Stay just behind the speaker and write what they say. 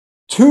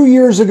2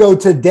 years ago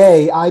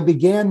today, I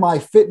began my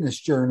fitness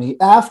journey.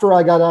 After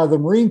I got out of the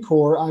Marine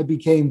Corps, I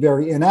became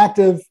very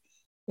inactive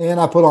and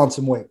I put on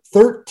some weight.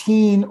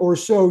 13 or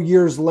so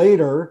years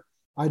later,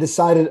 I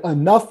decided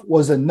enough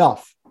was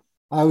enough.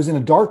 I was in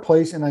a dark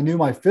place and I knew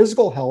my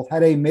physical health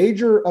had a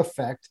major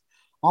effect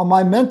on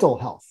my mental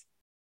health.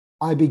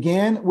 I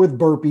began with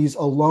burpees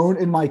alone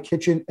in my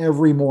kitchen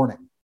every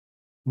morning.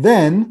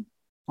 Then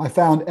I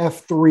found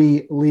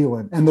F3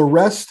 Leland and the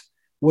rest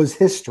was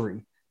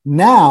history.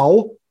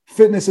 Now,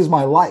 fitness is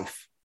my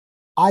life.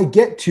 I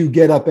get to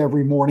get up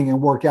every morning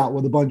and work out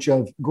with a bunch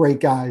of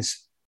great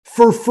guys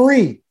for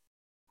free.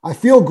 I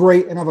feel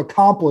great and I've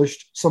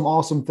accomplished some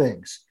awesome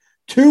things.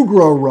 2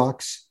 grow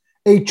rucks,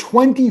 a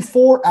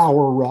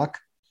 24-hour ruck,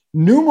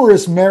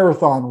 numerous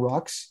marathon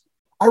rucks.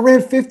 I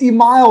ran 50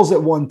 miles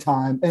at one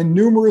time and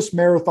numerous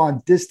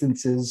marathon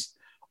distances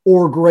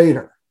or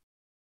greater,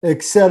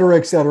 et cetera,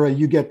 et cetera.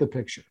 You get the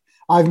picture.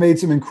 I've made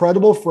some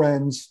incredible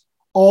friends.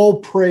 All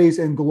praise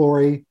and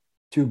glory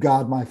to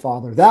God, my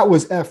Father. That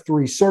was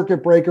F3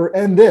 Circuit Breaker,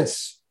 and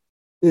this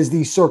is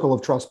the Circle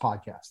of Trust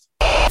podcast.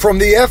 From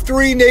the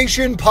F3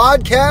 Nation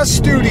podcast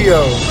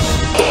studios.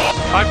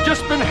 I've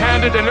just been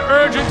handed an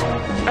urgent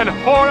and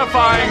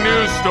horrifying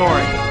news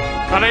story,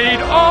 and I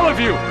need all of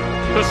you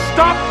to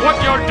stop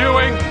what you're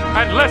doing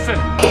and listen.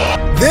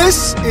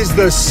 This is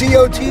the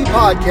COT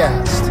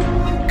podcast,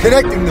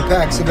 connecting the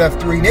packs of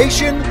F3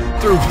 Nation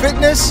through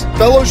fitness,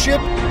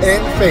 fellowship,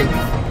 and faith.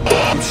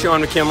 I'm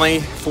Sean McKinley,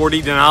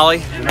 40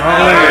 Denali.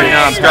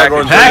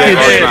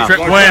 Package.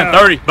 Trip win,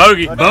 30.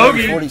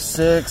 Bogey.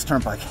 46,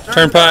 Turnpike.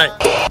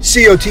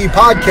 COT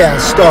podcast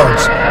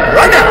starts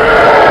right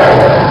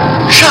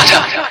now. Shut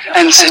up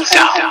and sit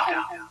down.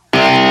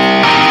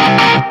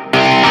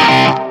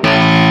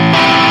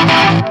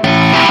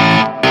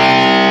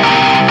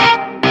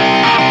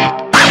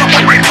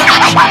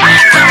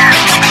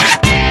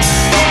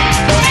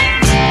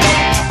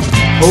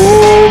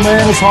 Oh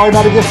man, it's hard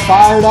not to get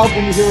fired up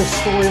when you hear a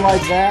story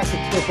like that to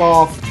kick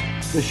off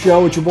the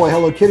show. It's your boy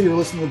Hello Kitty. You're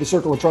listening to the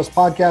Circle of Trust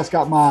podcast.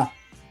 Got my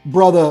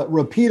brother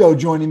Rapido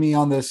joining me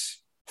on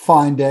this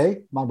fine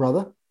day. My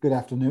brother, good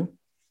afternoon.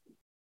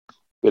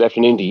 Good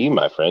afternoon to you,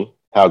 my friend.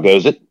 How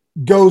goes it?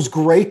 Goes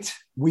great.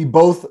 We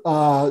both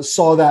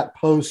saw that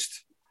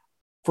post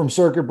from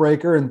Circuit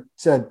Breaker and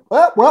said,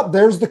 well,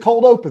 there's the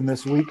cold open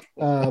this week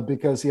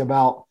because he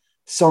about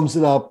sums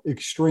it up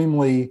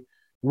extremely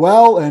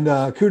well, and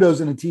kudos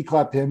and a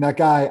T-clap to him. That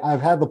guy,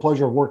 I've had the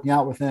pleasure of working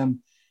out with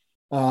him.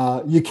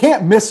 You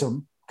can't miss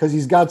him because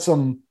he's got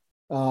some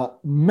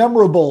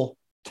memorable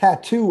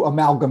tattoo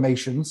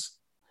amalgamations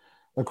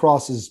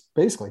across his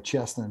basically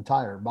chest and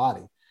entire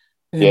body.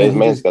 And yeah, his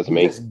man's got some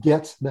he just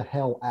gets the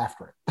hell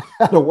after it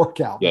at a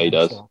workout. Yeah, he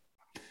does. So,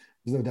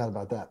 there's no doubt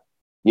about that.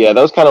 Yeah,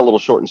 those kind of little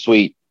short and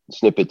sweet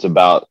snippets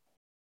about,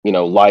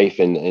 life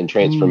and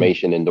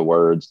transformation into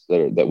words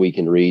that we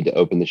can read to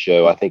open the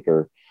show, I think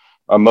are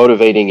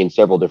motivating in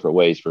several different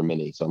ways for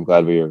many. So I'm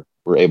glad we're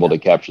able to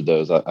capture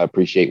those. I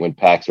appreciate when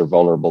packs are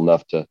vulnerable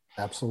enough to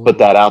put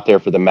that out there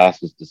for the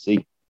masses to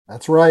see.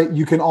 That's right.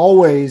 You can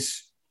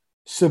always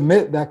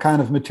submit that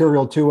kind of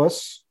material to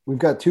us. We've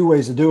got 2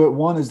 ways to do it.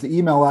 One is the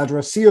email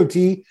address,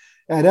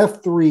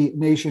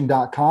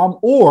 cot@f3nation.com,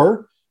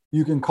 or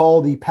you can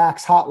call the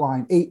PAX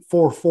hotline,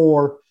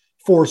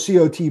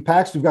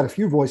 844-4COT-PAX. We've got a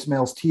few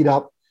voicemails teed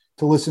up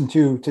to listen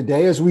to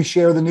today as we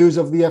share the news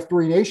of the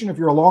F3 Nation. If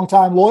you're a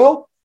longtime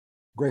loyal,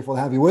 grateful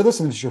to have you with us.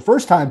 And if it's your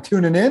first time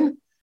tuning in,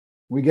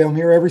 we get them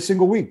here every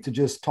single week to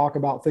just talk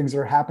about things that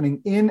are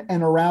happening in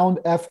and around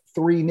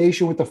F3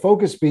 Nation, with the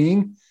focus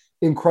being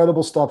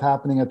incredible stuff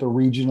happening at the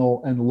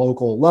regional and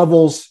local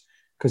levels,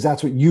 because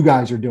that's what you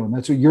guys are doing.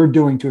 That's what you're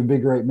doing to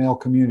invigorate male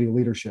community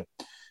leadership.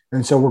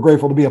 And so we're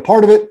grateful to be a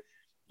part of it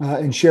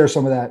and share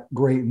some of that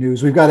great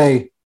news. We've got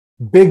a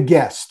big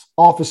guest,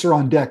 officer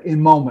on deck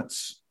in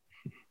moments,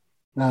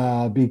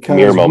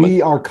 because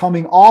we are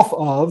coming off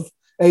of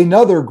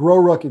another Grow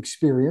Ruck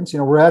experience.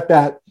 We're at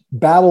that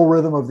battle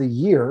rhythm of the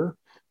year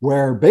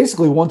where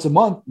basically once a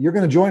month you're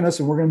going to join us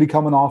and we're going to be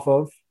coming off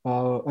of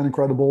an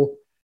incredible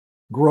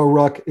Grow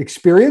Ruck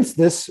experience.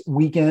 This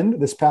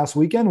past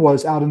weekend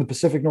was out in the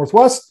Pacific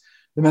Northwest.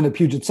 The men at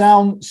Puget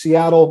Sound,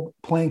 Seattle,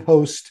 playing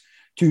host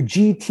to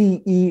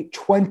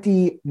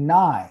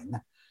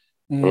GTE29.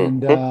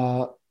 And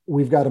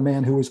we've got a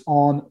man who is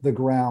on the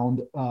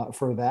ground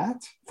for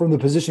that. From the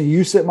position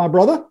you sit, my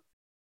brother,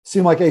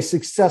 seemed like a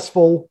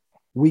successful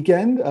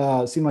weekend.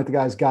 Seemed like the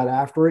guys got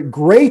after it.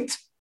 Great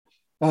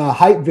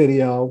hype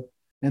video,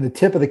 and the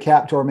tip of the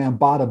cap to our man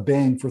Bada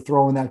Bing for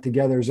throwing that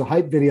together. There's a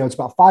hype video. It's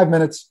about 5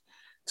 minutes.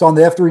 It's on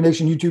the F3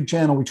 Nation YouTube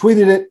channel. We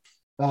tweeted it.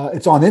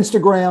 It's on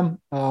Instagram.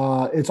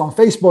 It's on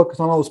Facebook. It's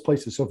on all those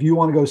places. So if you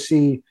want to go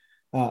see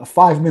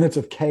 5 minutes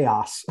of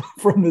chaos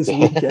from this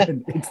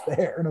weekend, it's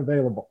there and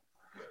available.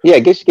 Yeah,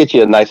 it gets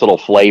you a nice little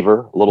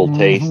flavor, a little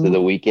taste of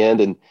the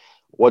weekend. And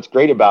what's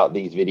great about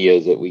these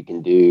videos that we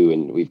can do,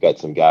 and we've got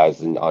some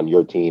guys on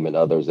your team and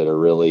others that are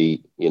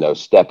really,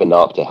 stepping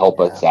up to help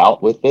us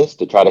out with this,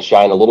 to try to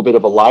shine a little bit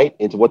of a light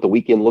into what the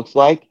weekend looks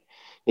like.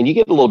 And you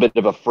get a little bit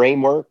of a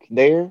framework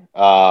there.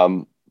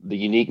 the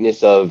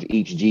uniqueness of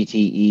each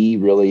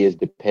GTE really is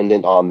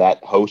dependent on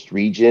that host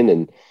region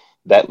and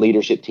that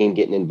leadership team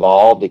getting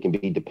involved. It can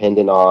be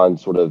dependent on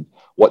sort of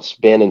what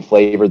spin and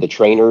flavor the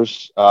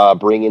trainers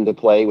bring into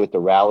play with the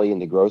rally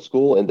and the growth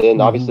school. And then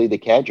obviously the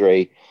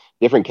cadre,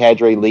 different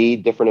cadre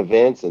lead different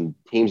events, and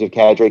teams of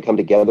cadre come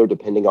together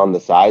depending on the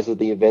size of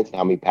the events and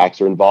how many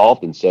packs are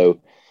involved. And so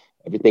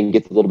everything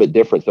gets a little bit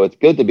different. So it's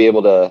good to be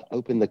able to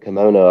open the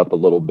kimono up a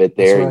little bit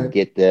there and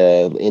get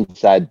the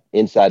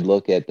inside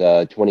look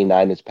at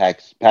 29 this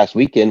past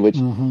weekend, which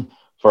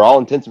for all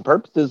intents and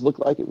purposes looked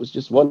like it was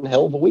just one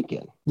hell of a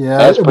weekend.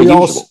 Yeah,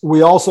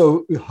 we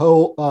also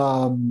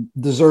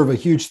deserve a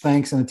huge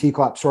thanks and a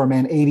T-Clap Store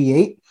Man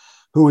 88,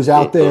 who was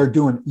out there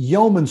doing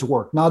yeoman's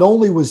work. Not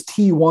only was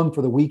T1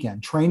 for the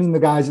weekend, training the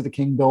guys at the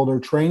King Builder,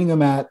 training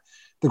them at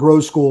the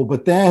Grow School,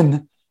 but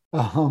then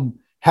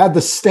had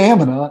the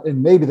stamina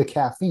and maybe the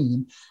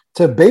caffeine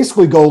to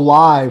basically go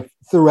live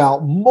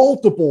throughout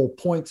multiple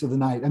points of the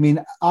night. I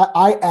mean,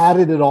 I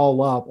added it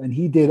all up, and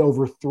he did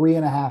over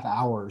 3.5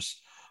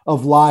 hours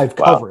of live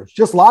coverage,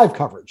 just live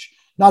coverage,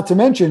 not to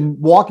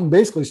mention walking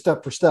basically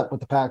step for step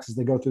with the packs as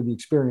they go through the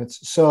experience.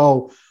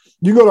 So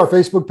you go to our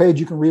Facebook page,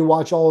 you can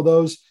rewatch all of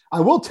those. I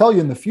will tell you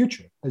in the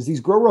future, as these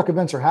Grow Ruck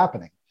events are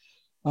happening,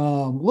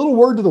 little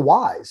word to the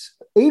wise,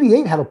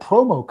 88 had a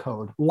promo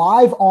code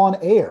live on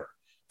air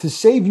to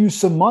save you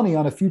some money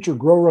on a future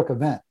Grow Ruck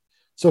event.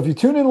 So if you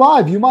tune in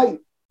live, you might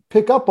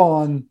pick up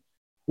on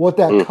what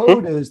that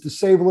code is to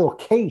save a little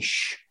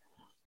cash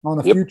on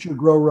a future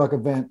Grow Ruck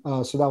event.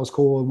 So that was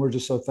cool, and we're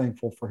just so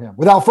thankful for him.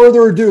 Without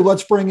further ado,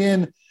 let's bring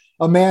in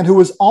a man who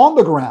was on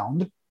the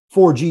ground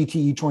for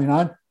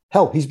GTE29.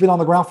 Hell, he's been on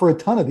the ground for a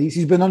ton of these.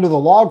 He's been under the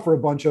log for a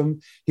bunch of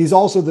them. He's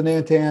also the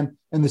NOTN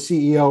and the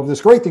CEO of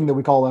this great thing that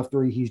we call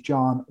F3. He's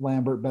John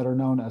Lambert, better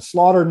known as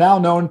Slaughter, now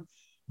known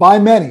by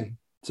many.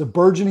 It's a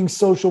burgeoning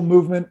social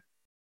movement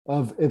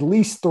of at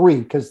least 3,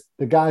 because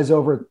the guys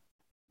over at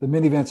the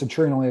minivan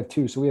Centurion only have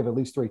 2, so we have at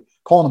least 3.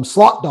 Calling him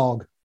Slot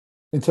Dog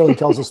until he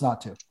tells us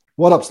not to.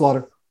 What up,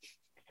 Slaughter?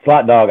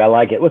 Slot Dog, I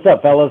like it. What's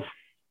up, fellas?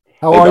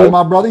 How are you,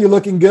 my brother? You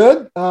looking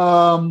good?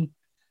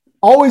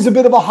 Always a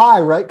bit of a high,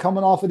 right?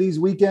 Coming off of these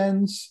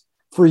weekends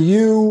for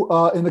you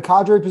in the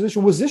cadre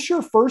position. Was this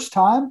your first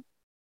time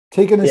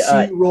taking a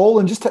CEO role?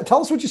 And just tell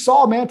us what you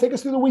saw, man. Take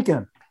us through the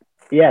weekend.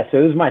 Yeah, so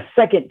it was my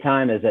second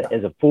time as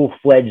a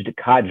full-fledged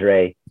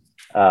cadre,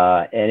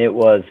 and it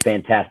was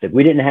fantastic.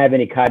 We didn't have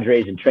any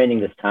cadres in training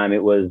this time.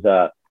 It was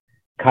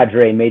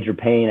cadre Major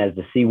Payne as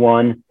the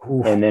C1,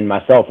 and then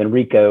myself and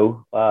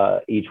Rico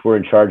each were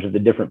in charge of the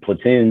different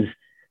platoons.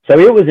 So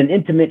it was an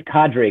intimate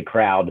cadre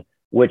crowd,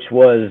 which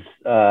was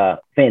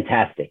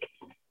fantastic.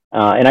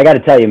 And I got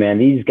to tell you, man,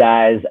 these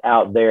guys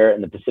out there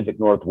in the Pacific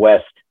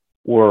Northwest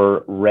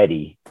were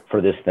ready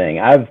for this thing.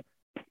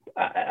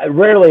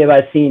 Rarely have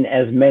I seen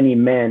as many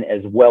men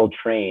as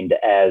well-trained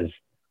as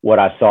what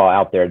I saw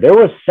out there. There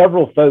were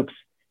several folks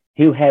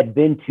who had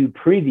been to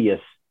previous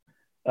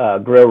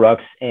Grow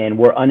Rucks and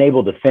were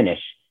unable to finish.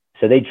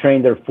 So they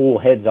trained their full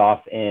heads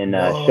off and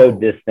showed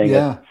this thing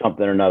as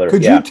something or another.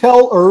 Could you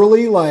tell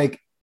early, like,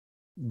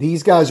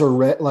 these guys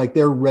are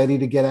they're ready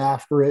to get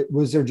after it?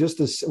 Was there just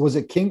was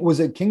it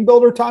King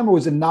Builder time, or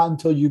was it not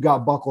until you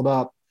got buckled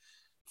up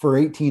for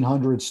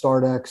 1800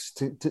 Start X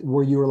to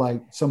where you were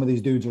like, some of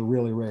these dudes are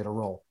really ready to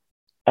roll?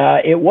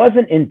 It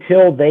wasn't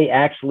until they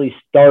actually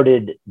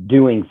started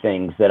doing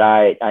things that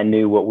I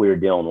knew what we were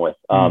dealing with.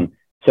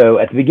 So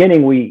at the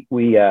beginning, we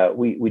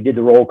did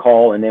the roll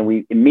call, and then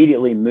we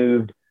immediately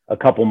moved a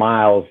couple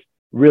miles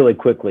really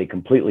quickly,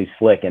 completely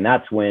slick. And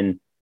that's when,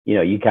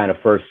 you kind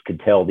of first could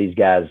tell these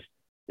guys,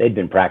 they'd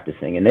been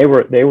practicing, and they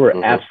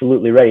were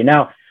absolutely ready.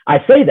 Now,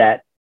 I say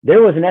that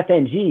there was an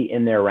FNG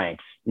in their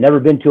ranks, never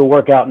been to a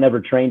workout, never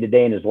trained a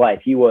day in his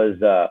life. He's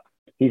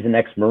an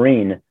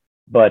ex-Marine,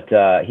 but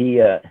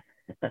he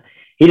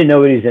didn't know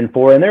what he was in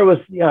for. And there was,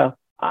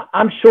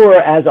 I'm sure,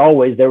 as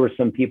always, there were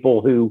some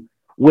people who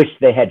wished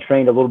they had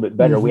trained a little bit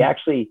better. We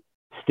actually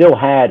still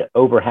had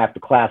over half the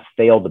class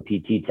fail the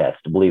PT test,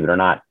 believe it or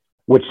not,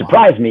 which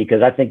surprised me,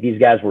 because I think these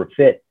guys were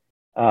fit.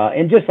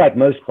 And just like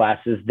most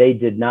classes, they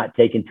did not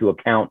take into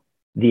account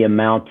the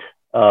amount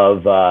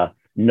of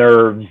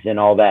nerves and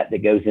all that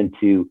goes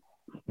into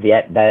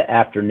that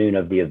afternoon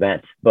of the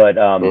event. But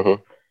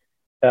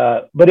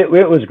it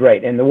was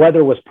great, and the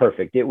weather was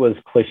perfect. It was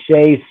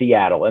cliche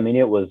Seattle. I mean,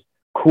 it was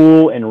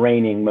cool and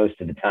raining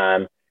most of the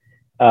time.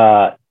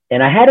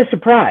 And I had a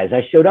surprise.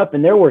 I showed up,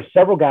 and there were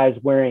several guys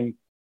wearing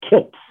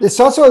kilts. It's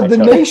also the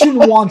nation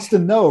wants to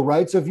know,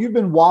 right? So if you've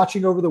been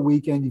watching over the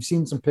weekend, you've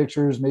seen some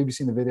pictures, maybe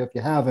seen the video if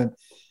you haven't.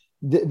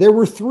 There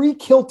were 3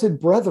 kilted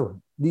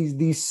brethren, these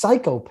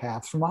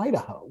psychopaths from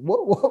Idaho.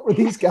 What were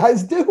these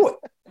guys doing?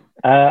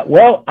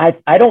 Well,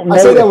 I don't know. I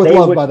say that with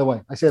love, by the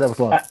way. I say that with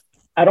love.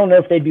 I don't know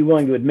if they'd be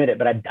willing to admit it,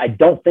 but I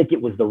don't think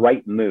it was the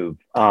right move.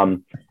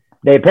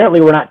 They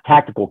apparently were not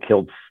tactical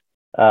kilts.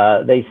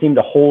 They seemed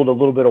to hold a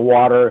little bit of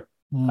water.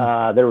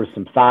 There was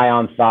some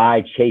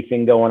thigh-on-thigh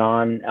chafing going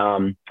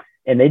on,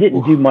 and they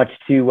didn't do much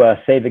to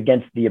save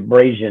against the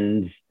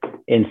abrasions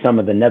in some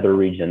of the nether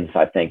regions,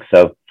 I think.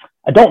 So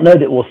I don't know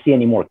that we'll see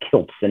any more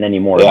kilts and any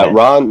more. Yeah,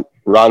 events.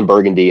 Ron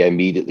Burgundy, I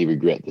immediately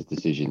regret this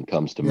decision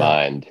comes to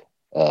mind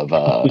of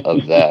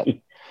that.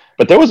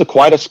 But there was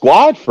quite a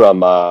squad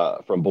from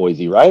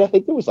Boise, right? I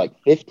think there was like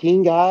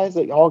 15 guys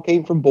that all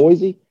came from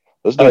Boise.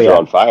 Those dudes are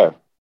on fire.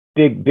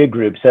 Big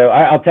group. So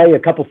I'll tell you a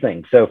couple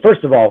things. So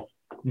first of all,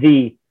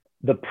 the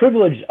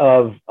privilege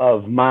of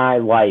my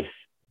life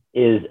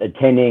is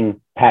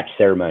attending patch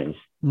ceremonies.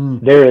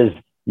 There is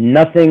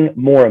nothing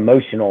more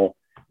emotional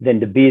than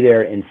to be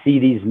there and see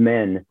these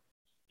men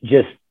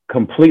just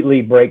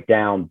completely break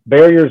down,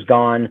 barriers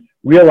gone,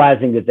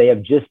 realizing that they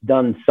have just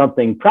done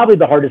something, probably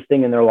the hardest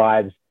thing in their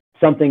lives,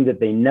 something that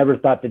they never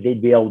thought that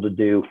they'd be able to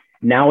do.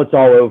 Now it's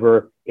all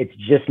over. It's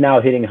just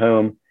now hitting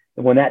home.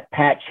 And when that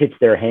patch hits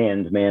their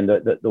hands, man,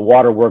 the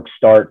waterworks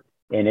start,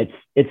 and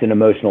it's an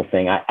emotional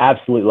thing. I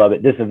absolutely love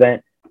it. This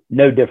event,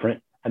 no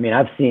different. I mean,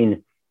 I've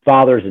seen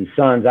fathers and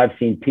sons. I've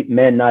seen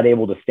men not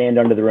able to stand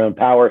under their own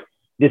power.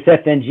 This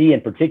FNG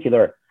in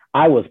particular,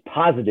 I was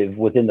positive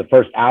within the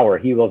first hour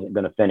he wasn't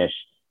going to finish,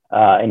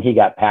 and he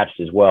got patched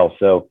as well.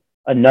 So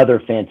another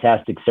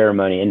fantastic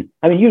ceremony. And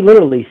I mean, you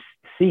literally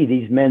see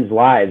these men's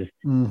lives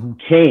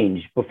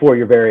change before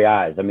your very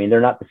eyes. I mean,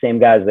 they're not the same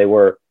guys they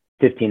were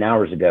 15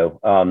 hours ago.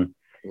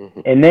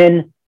 And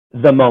then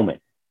the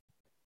moment.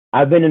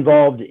 I've been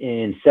involved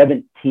in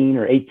 17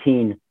 or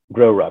 18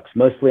 grow rucks,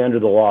 mostly under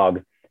the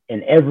log,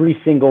 and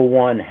every single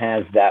one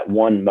has that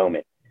one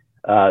moment.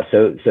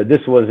 So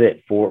this was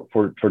it for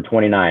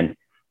 29.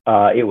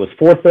 It was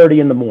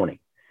 4:30 in the morning.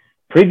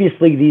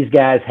 Previously, these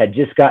guys had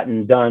just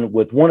gotten done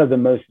with one of the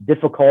most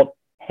difficult,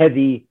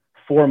 heavy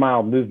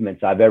 4-mile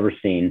movements I've ever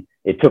seen.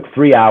 It took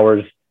 3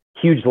 hours,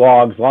 huge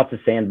logs, lots of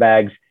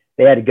sandbags.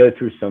 They had to go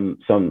through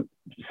some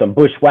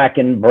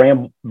bushwhacking,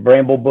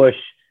 bramble bush,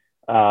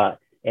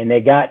 and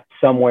they got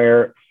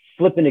somewhere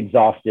flipping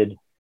exhausted.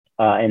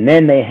 And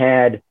then they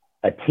had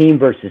a team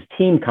versus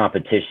team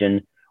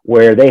competition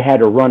where they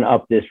had to run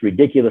up this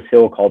ridiculous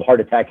hill called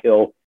Heart Attack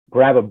Hill,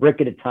 grab a brick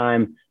at a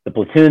time. The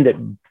platoon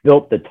that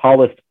built the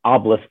tallest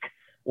obelisk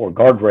or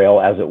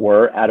guardrail, as it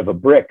were, out of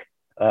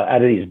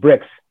these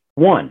bricks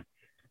won.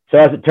 So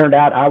as it turned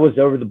out, I was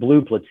over the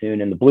blue platoon,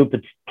 and the blue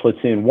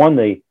platoon won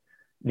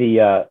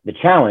the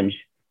challenge.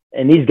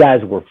 And these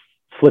guys were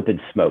flipping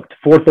smoked.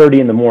 4:30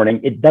 in the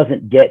morning. It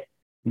doesn't get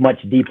much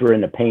deeper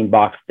in the pain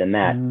box than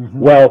that.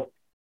 Well,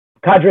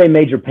 Cadre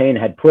Major Payne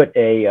had put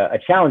a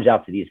challenge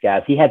out to these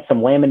guys. He had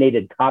some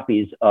laminated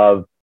copies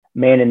of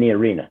Man in the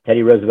Arena,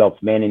 Teddy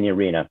Roosevelt's Man in the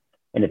Arena.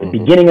 And at the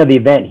beginning of the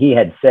event, he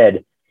had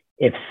said,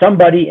 if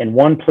somebody in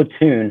one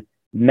platoon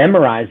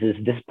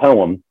memorizes this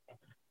poem,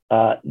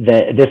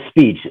 this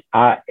speech,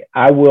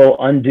 I will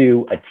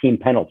undo a team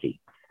penalty.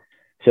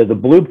 So the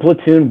blue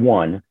platoon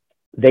won.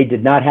 They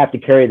did not have to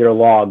carry their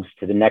logs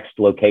to the next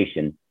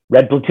location.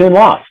 Red platoon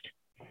lost.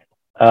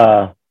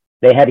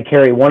 They had to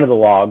carry one of the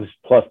logs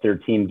plus their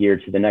team gear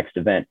to the next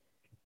event.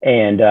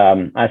 And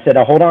I said,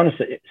 oh, hold on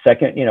a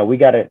second. You know, we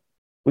got a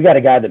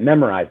guy that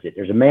memorized it.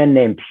 There's a man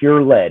named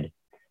Pure Lead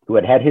who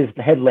had his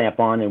headlamp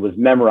on and was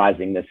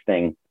memorizing this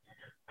thing.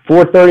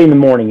 4:30 in the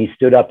morning, he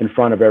stood up in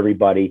front of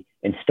everybody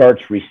and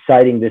starts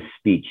reciting this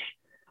speech,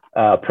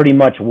 pretty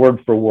much word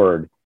for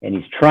word. And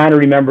he's trying to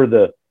remember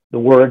the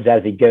words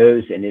as he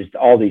goes, and there's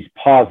all these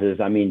pauses.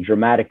 I mean,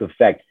 dramatic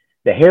effect.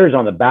 The hairs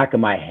on the back of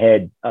my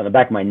head, on the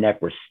back of my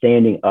neck were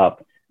standing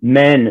up.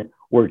 Men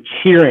were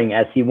cheering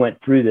as he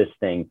went through this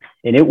thing.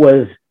 And it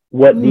was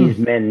what these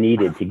men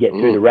needed to get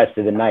through the rest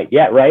of the night.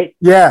 Yeah, right?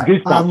 Yeah.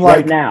 Goosebumps I'm like,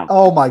 right now.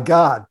 Oh my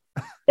God.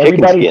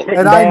 Everybody,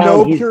 and I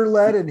know Pure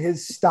Lead and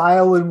his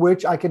style in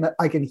which I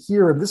can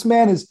hear him. This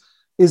man is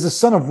a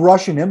son of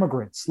Russian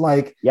immigrants,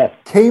 like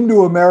came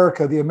to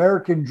America. The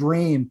American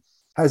dream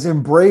has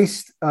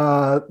embraced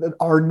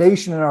our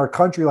nation and our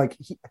country. Like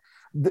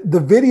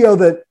the video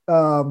that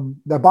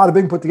Bada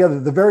Bing put together,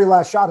 the very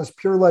last shot is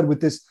Pure Lead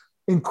with this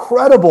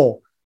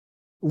incredible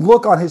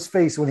look on his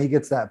face when he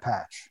gets that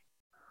patch.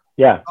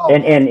 Yeah. Oh.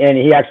 And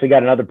he actually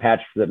got another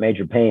patch that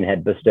Major Payne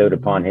had bestowed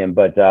upon him.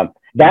 But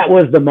that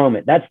was the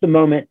moment. That's the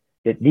moment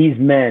that these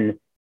men,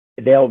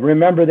 they'll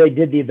remember they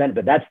did the event,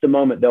 but that's the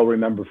moment they'll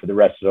remember for the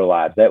rest of their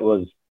lives. It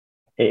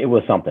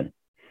was something.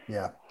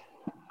 Yeah.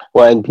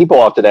 Well, and people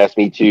often ask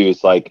me too,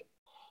 it's like,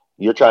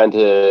 you're trying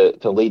to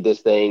lead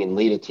this thing and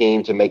lead a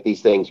team to make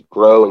these things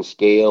grow and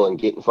scale and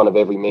get in front of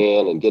every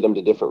man and get them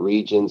to different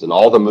regions and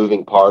all the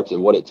moving parts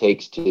and what it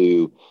takes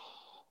to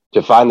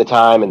find the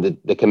time and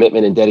the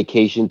commitment and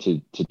dedication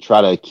to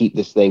try to keep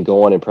this thing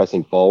going and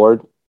pressing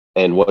forward.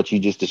 And what you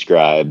just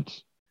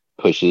described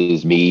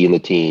pushes me and the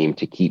team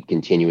to keep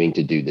continuing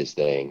to do this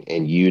thing,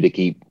 and you to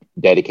keep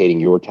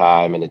dedicating your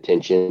time and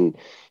attention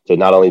to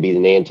not only be the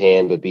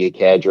NOTN, but be a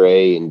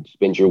cadre and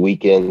spend your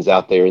weekends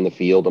out there in the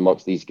field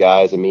amongst these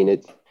guys. I mean,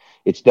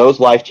 it's those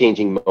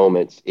life-changing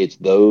moments. It's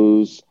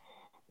those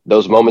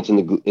moments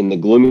in the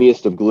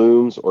gloomiest of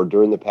glooms or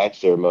during the patch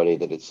ceremony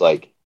that it's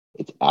like,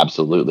 it's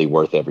absolutely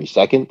worth every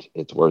second.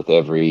 It's worth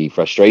every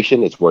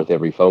frustration. It's worth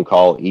every phone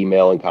call,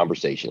 email, and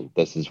conversation.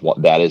 That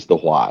is the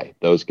why.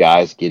 Those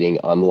guys getting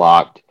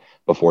unlocked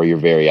before your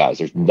very eyes.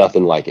 There's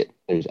nothing like it.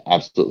 There's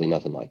absolutely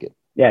nothing like it.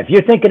 Yeah, if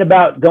you're thinking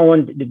about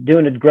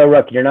doing a grow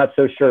ruck, you're not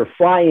so sure,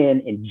 fly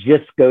in and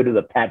just go to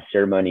the patch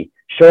ceremony.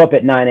 Show up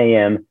at 9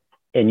 a.m.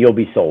 and you'll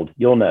be sold.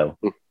 You'll know.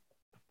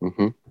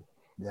 Mm-hmm.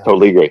 Yeah.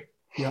 Totally agree.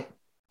 Yep.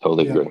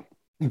 Totally agree.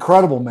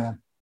 Incredible, man.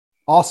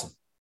 Awesome.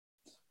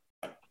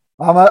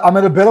 I'm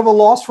at a bit of a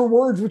loss for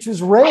words, which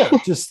is rare.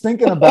 Just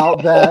thinking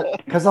about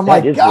that, because I'm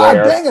like, God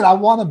rare. Dang it,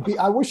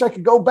 I wish I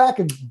could go back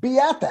and be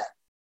at that.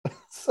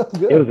 So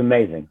good. It was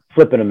amazing,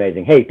 flipping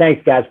amazing. Hey,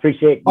 thanks, guys.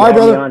 Appreciate you. All right,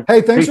 brother.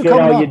 Hey, thanks appreciate for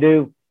coming all on. you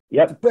do.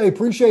 Yep. Hey,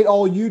 appreciate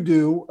all you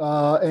do,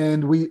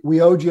 and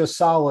we owed you a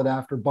solid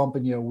after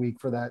bumping you a week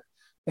for that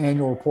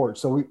annual report.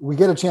 So we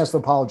get a chance to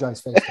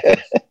apologize face to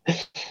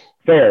face.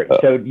 Fair.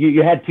 So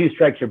you had 2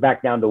 strikes. You're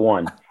back down to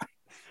 1.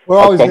 We're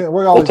always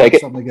got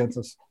something against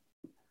us.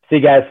 See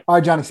you guys. All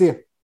right, Johnny. See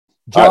you.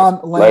 John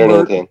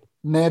Lambert,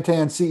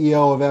 NOTN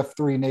CEO of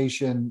F3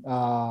 Nation,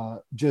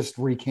 just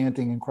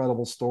recanting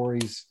incredible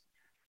stories.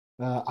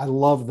 I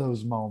love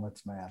those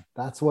moments, man.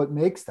 That's what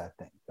makes that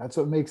thing. That's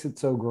what makes it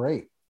so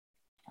great.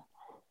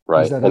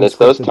 Right. And it's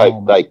those type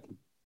like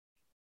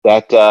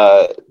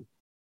that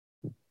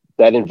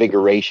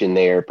invigoration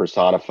there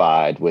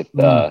personified with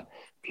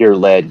pure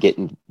lead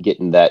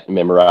getting that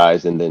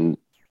memorized and then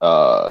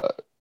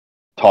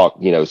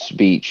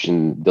speech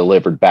and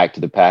delivered back to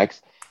the packs.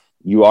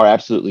 You are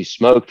absolutely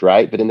smoked,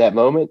 right? But in that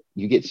moment,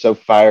 you get so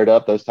fired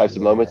up. Those types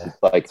of moments,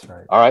 it's like,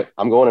 all right,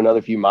 I'm going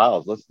another few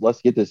miles.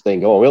 Let's get this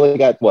thing going. We only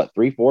got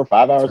 3, 4,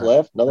 5 hours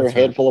left. Another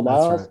handful of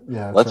miles.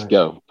 Yeah, let's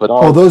go. Put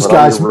on. Those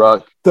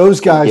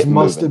guys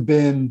must moving. have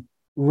been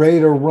ready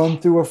to run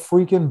through a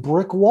freaking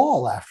brick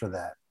wall after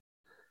that.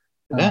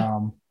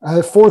 Yeah.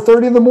 At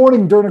 4:30 in the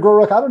morning during a grow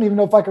ruck, I don't even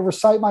know if I could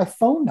recite my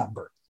phone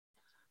number,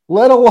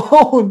 let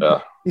alone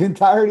the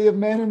entirety of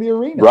Man in the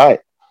Arena.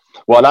 Right.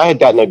 Well, and I had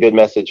gotten a good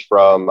message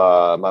from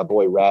my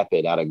boy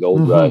Rapid out of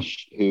Gold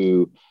Rush,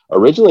 who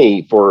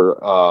originally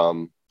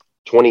for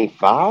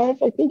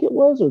 25, I think it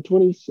was, or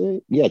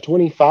 26. Yeah,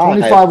 25.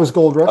 25 was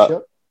Gold Rush,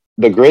 yep.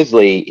 The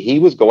Grizzly, he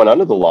was going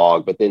under the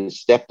log, but then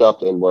stepped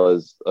up and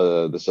was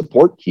the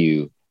support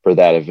queue for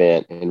that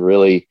event and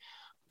really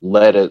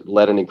led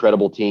an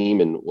incredible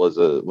team and was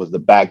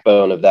the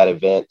backbone of that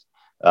event.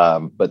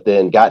 But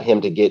then got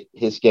him to get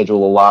his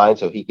schedule aligned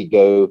so he could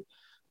go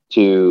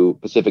to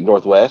Pacific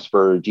Northwest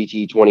for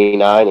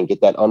GTE29 and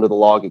get that under the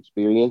log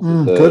experience.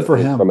 Good for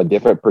him. From a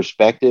different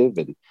perspective.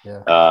 And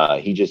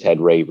he just had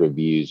rave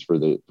reviews for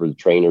the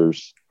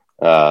trainers,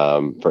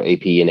 for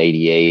AP and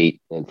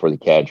 88 and for the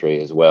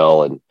cadre as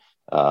well. And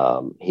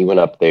he went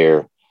up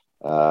there.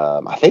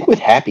 I think with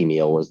Happy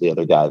Meal was the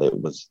other guy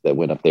that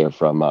went up there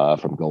from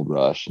Gold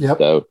Rush. Yep.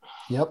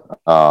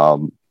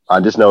 So, I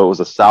just know it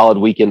was a solid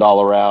weekend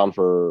all around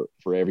for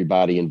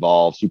everybody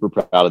involved. Super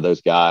proud of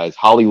those guys.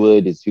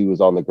 Hollywood is who was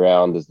on the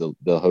ground as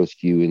the host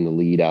queue in the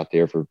lead out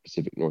there for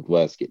Pacific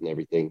Northwest, getting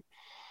everything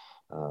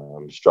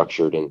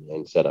structured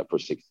and set up for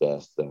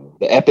success. So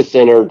the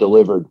epicenter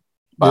delivered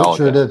by all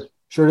guys.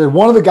 Sure did.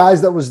 One of the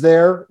guys that was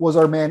there was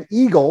our man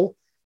Eagle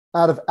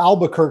out of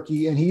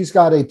Albuquerque, and he's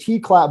got a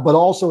T-clap, but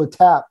also a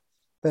tap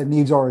that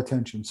needs our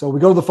attention. So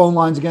we go to the phone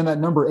lines again, that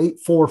number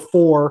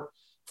 844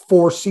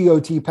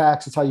 COT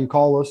packs. That's how you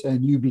call us,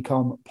 and you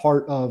become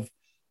part of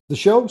the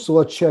show. So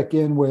let's check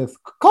in with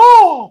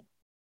Call.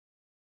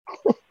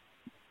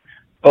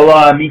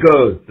 Hola,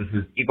 amigos. This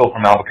is Eagle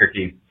from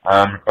Albuquerque.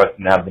 I'm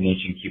requesting to have the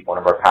nation keep one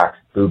of our packs,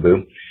 Boo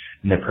Boo,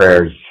 in their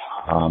prayers,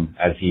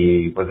 as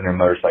he was in a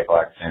motorcycle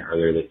accident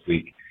earlier this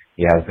week.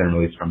 He has been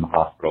released from the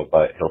hospital,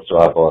 but he'll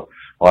still have a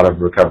lot of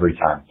recovery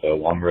time, so a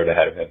long road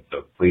ahead of him.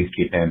 So please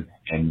keep him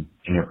in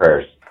your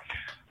prayers.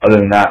 Other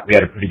than that, we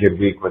had a pretty good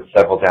week with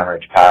several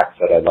downrange packs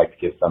that I'd like to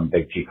give some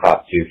big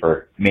T-claps to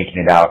for making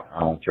it out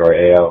to our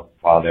AO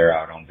while they're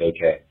out on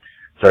vacay,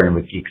 starting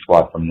with Geek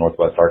Squad from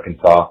Northwest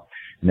Arkansas.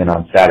 And then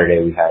on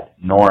Saturday, we had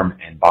Norm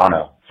and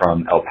Bono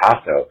from El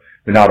Paso,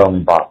 who not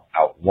only brought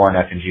out one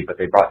FNG, but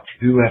they brought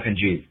 2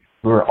 FNGs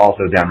who were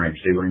also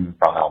downrange. They weren't even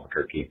from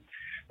Albuquerque.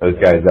 Those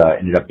guys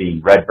ended up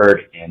being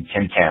Redbird and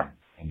Tim Tam.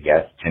 And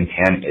yes, Tim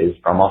Tam is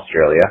from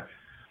Australia.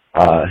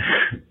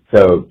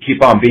 So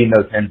keep on beating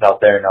those hens out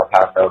there in El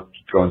Paso.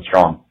 Keep going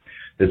strong.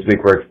 This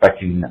week we're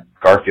expecting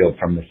Garfield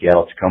from the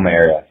Seattle-Tacoma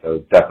area, so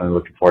definitely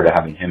looking forward to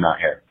having him out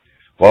here.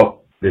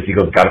 Well, this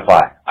Eagle's got to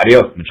fly.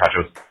 Adios,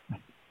 muchachos.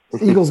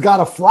 This Eagle's got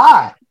to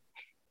fly.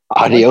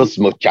 Adios,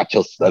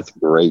 muchachos. That's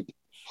great.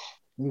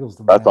 Eagles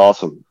the man. That's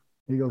awesome.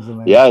 Eagles the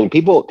man. Yeah, and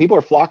people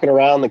are flocking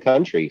around the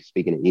country,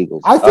 speaking of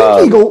Eagles. I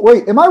think Eagle,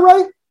 wait, am I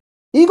right?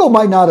 Eagle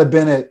might not have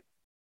been it.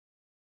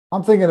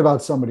 I'm thinking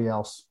about somebody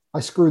else. I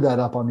screwed that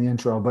up on the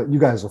intro, but you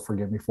guys will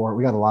forgive me for it.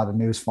 We got a lot of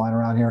news flying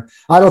around here.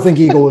 I don't think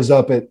Eagle was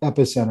up at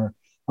Epicenter.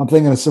 I'm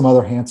thinking of some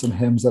other handsome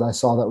hymns that I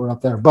saw that were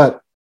up there,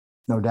 but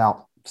no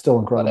doubt, still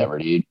incredible. Whatever,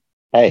 dude.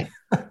 Hey,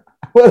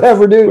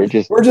 whatever, dude.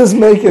 We're just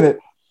making it.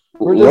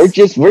 We're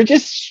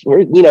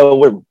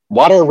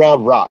water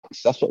around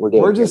rocks. That's what we're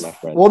doing. My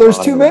friend. Well, there's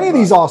too many of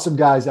these awesome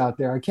guys out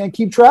there. I can't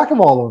keep track of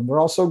all of them. They're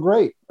all so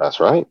great. That's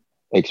right.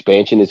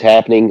 Expansion is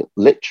happening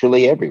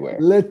literally everywhere.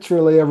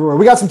 Literally everywhere.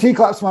 We got some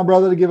T-claps, my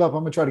brother, to give up.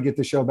 I'm going to try to get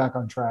the show back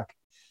on track.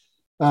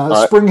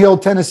 Spring Hill,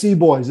 Tennessee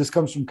boys. This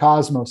comes from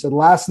Cosmo. Said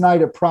last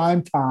night at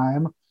prime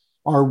time,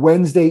 our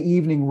Wednesday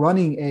evening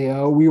running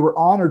AO, we were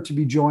honored to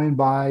be joined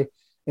by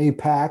a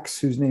PAX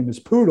whose name is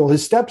Poodle,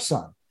 his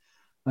stepson,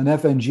 an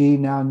FNG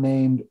now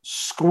named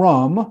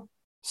Scrum.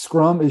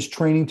 Scrum is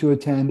training to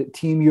attend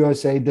Team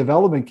USA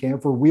development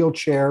camp for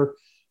wheelchair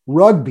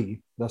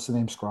rugby. That's the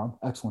name, Scrum.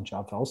 Excellent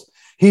job, fellas.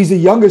 He's the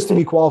youngest to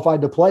be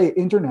qualified to play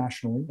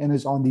internationally and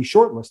is on the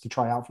short list to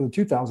try out for the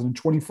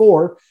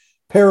 2024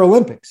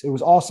 Paralympics. It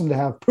was awesome to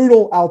have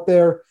Poodle out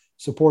there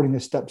supporting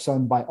his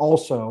stepson by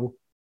also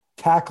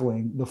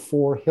tackling the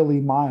 4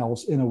 hilly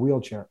miles in a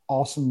wheelchair.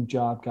 Awesome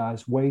job,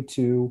 guys. Way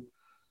to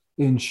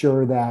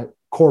ensure that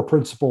core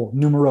principle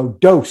numero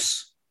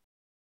dos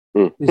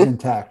is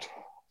intact.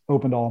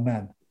 Open to all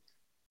men.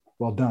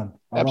 Well done.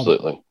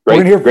 Absolutely.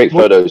 Great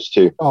photos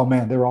too. Oh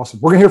man, they're awesome.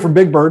 We're going to hear from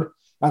Big Bird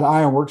out of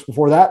Ironworks.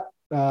 Before that,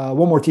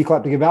 one more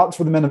T-clap to give out. It's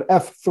for the men of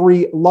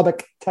F3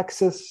 Lubbock,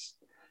 Texas.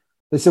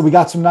 They said we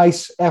got some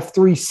nice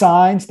F3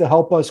 signs to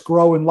help us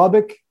grow in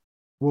Lubbock.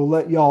 We'll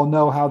let y'all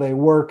know how they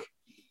work.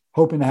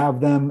 Hoping to have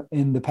them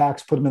in the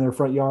packs, put them in their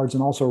front yards,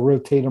 and also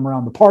rotate them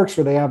around the parks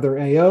where they have their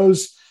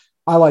AOs.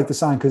 I like the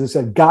sign because it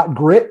said "Got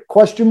Grit?" ?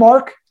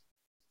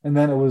 And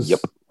then it was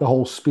the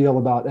whole spiel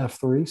about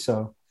F3.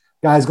 So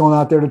guys going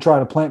out there to try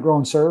to plant, grow,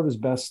 and serve as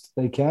best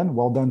they can.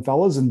 Well done,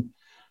 fellas. And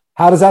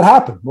how does that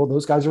happen? Well,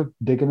 those guys are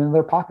digging into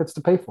their pockets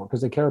to pay for it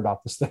because they care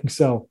about this thing.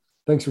 So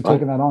thanks for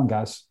taking that on,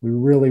 guys. We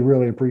really,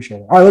 really appreciate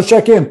it. All right, let's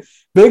check in.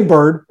 Big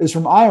Bird is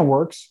from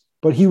Ironworks,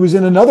 but he was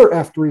in another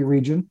F3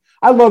 region.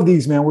 I love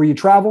these, man, where you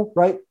travel,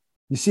 right?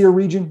 You see a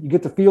region, you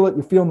get to feel it,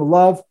 you're feeling the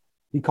love.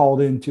 He called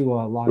in to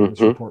log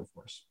this report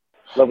for us.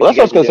 Well, that's what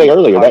I was going to say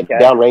earlier, that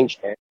downrange.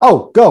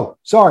 Oh, go.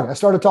 Sorry, I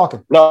started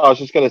talking. No, I was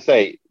just going to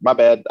say, my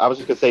bad. I was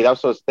just going to say,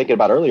 that's what I was thinking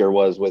about earlier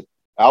was with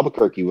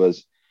Albuquerque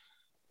was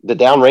the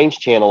downrange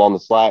channel on the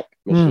Slack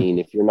machine.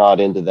 If you're not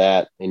into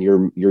that and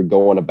you're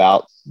going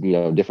about,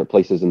 different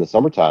places in the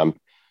summertime,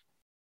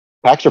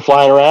 packs are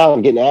flying around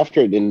and getting after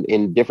it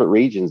in different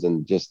regions.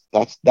 And just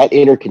that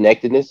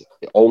interconnectedness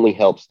only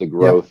helps the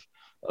growth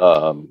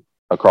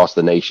across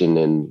the nation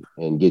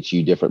and gets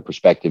you different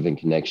perspective and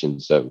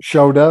connections. So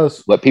show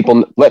does let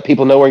people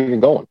know where you're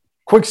going.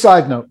 Quick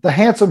side note, the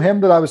handsome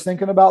him that I was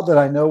thinking about that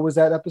I know was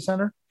at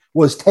Epicenter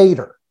was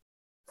Tater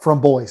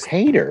from Boys.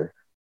 Tater.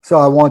 So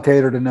I want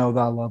Tater to know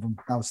that I love him.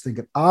 I was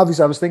thinking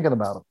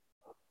about him.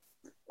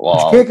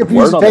 Well, you can't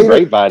confuse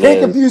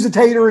a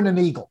tater and an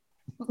eagle.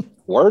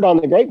 Word on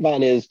the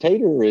grapevine is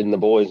Tater and the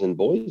boys in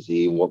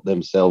Boise want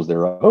themselves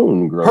their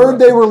own. Heard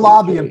they were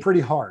lobbying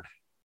pretty hard.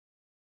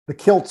 The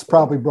kilts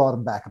probably brought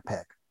him back a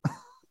peg.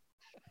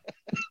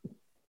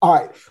 All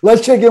right,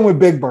 let's check in with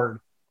Big Bird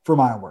from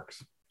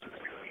Ironworks.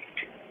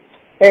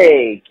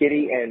 Hey,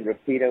 Kitty and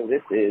Rapido.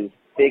 This is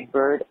Big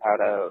Bird out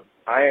of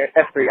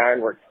F3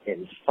 Ironworks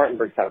in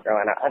Spartanburg, South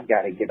Carolina. I've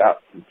got to give out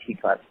some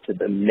T-claps to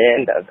the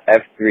men of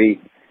F3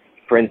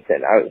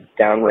 Princeton. I was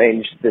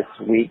downrange this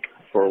week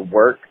for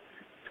work,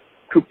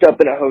 cooped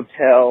up in a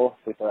hotel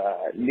with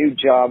a new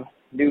job,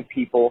 new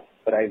people,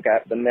 but I've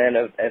got the men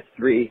of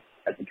F3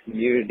 as a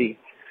community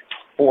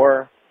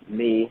for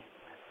me,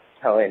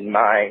 telling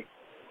my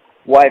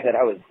wife that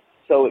I was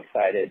so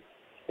excited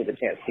for the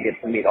chance to get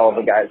to meet all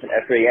the guys in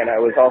F3, and I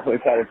was also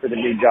excited for the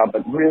new job,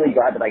 but really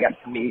glad that I got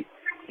to meet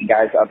the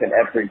guys up in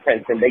F3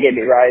 Princeton. They gave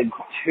me rides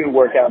to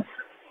workouts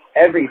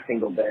every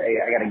single day.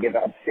 I got to give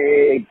out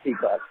big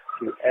T-claps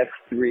to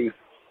F3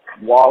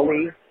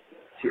 Wally,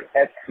 to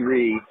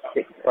F3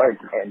 Dick Clark,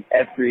 and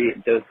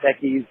F3 Dos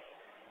Equis,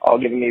 all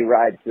giving me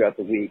rides throughout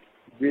the week.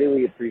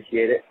 Really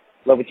appreciate it.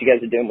 Love what you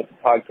guys are doing with the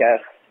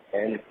podcast.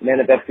 And men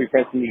of F3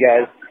 Princeton, you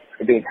guys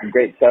are doing some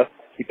great stuff.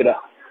 Keep it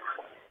up.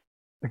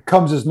 It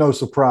comes as no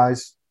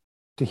surprise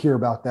to hear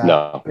about that.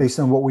 No. Based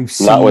on what we've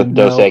seen. Not with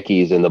Dos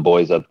Equis and the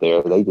boys up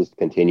there. They just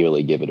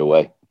continually give it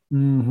away.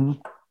 Mm-hmm.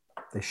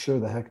 They sure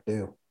the heck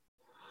do.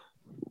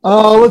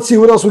 Let's see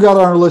what else we got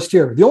on our list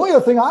here. The only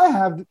other thing I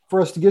have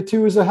for us to get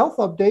to is a health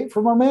update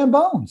from our man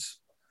Bones.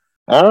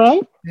 All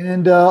right.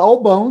 And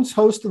old Bones,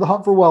 host of the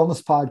Hunt for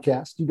Wellness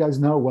podcast. You guys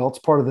know, well, it's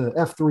part of the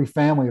F3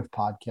 family of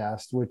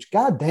podcasts, which,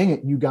 God dang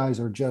it, you guys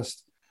are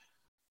just,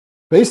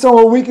 based on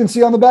what we can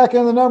see on the back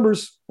end of the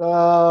numbers,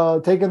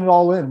 taking it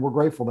all in. We're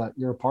grateful that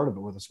you're a part of it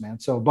with us, man.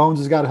 So Bones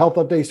has got a health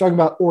update. He's talking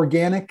about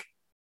organic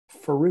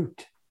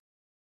fruit.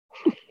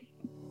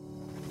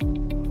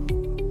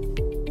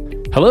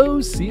 Hello,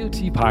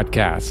 COT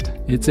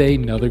Podcast. It's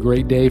another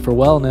great day for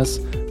wellness.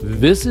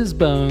 This is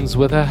Bones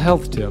with a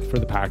health tip for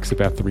the PAX of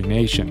F3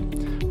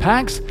 Nation.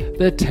 PAX,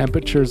 the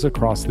temperatures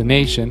across the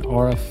nation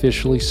are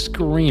officially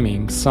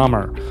screaming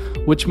summer,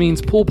 which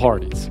means pool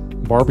parties,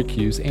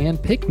 barbecues,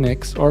 and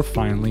picnics are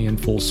finally in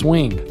full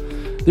swing.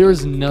 There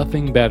is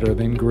nothing better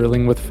than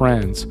grilling with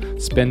friends,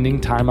 spending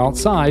time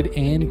outside,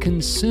 and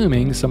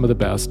consuming some of the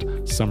best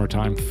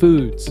summertime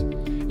foods.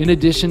 In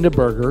addition to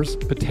burgers,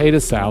 potato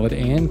salad,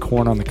 and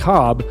corn on the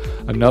cob,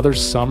 another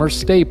summer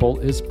staple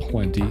is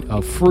plenty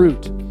of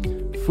fruit.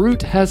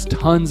 Fruit has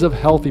tons of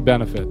healthy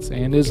benefits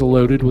and is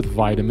loaded with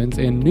vitamins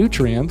and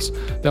nutrients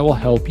that will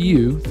help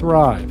you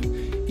thrive.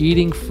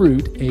 Eating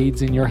fruit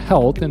aids in your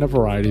health in a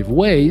variety of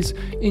ways,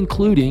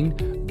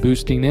 including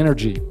boosting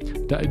energy,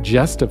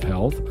 digestive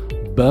health,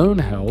 bone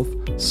health,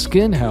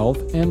 skin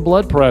health, and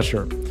blood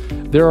pressure.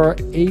 There are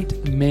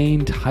 8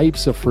 main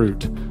types of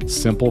fruit: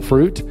 simple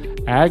fruit,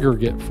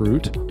 aggregate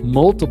fruit,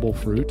 multiple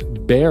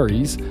fruit,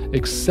 berries,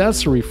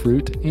 accessory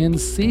fruit, and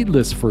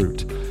seedless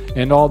fruit.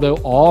 And although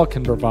all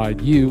can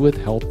provide you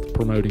with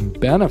health-promoting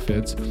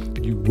benefits,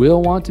 you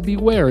will want to be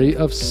wary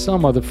of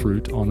some of the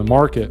fruit on the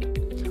market.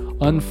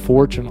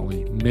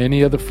 Unfortunately,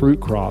 many of the fruit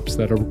crops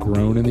that are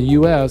grown in the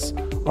U.S.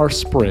 are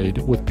sprayed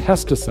with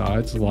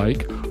pesticides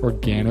like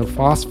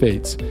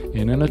organophosphates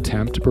in an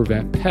attempt to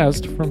prevent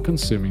pests from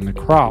consuming the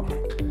crop.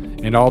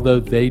 And although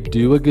they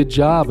do a good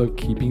job of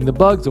keeping the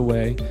bugs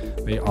away,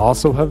 they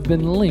also have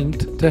been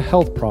linked to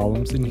health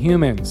problems in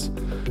humans.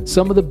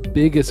 Some of the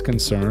biggest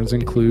concerns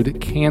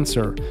include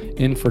cancer,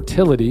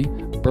 infertility,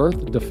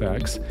 birth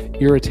defects,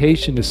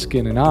 irritation to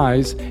skin and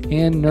eyes,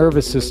 and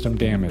nervous system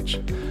damage.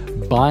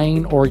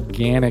 Buying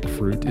organic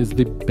fruit is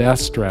the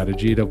best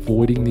strategy at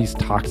avoiding these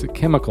toxic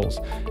chemicals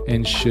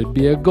and should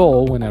be a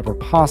goal whenever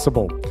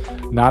possible.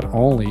 Not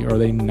only are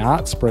they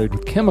not sprayed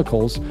with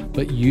chemicals,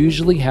 but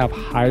usually have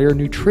higher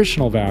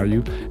nutritional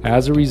value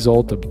as a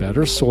result of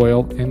better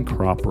soil and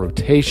crop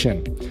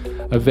rotation.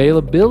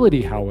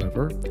 Availability,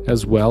 however,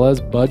 as well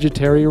as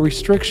budgetary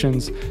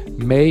restrictions,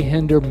 may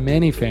hinder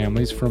many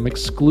families from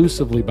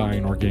exclusively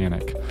buying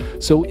organic.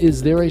 So,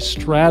 is there a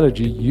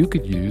strategy you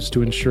could use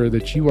to ensure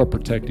that you are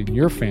protecting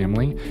your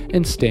family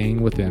and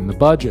staying within the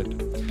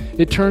budget?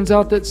 It turns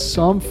out that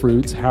some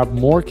fruits have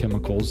more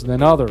chemicals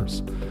than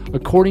others.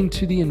 According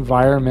to the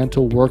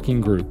Environmental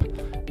Working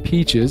Group,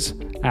 peaches,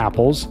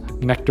 apples,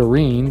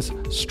 nectarines,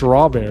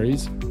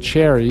 strawberries,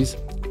 cherries,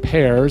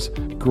 pears,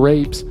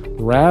 grapes,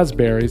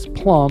 raspberries,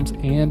 plums,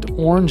 and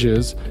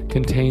oranges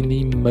contain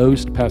the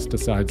most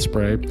pesticide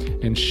spray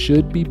and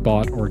should be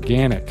bought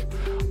organic,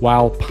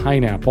 while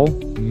pineapple,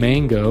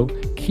 mango,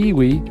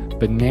 kiwi,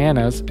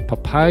 bananas,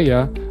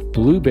 papaya,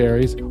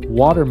 blueberries,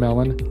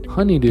 watermelon,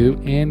 honeydew,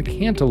 and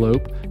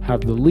cantaloupe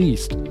have the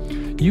least.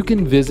 You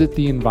can visit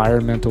the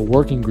Environmental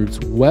Working Group's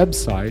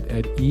website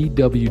at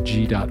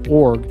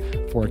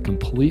ewg.org for a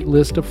complete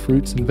list of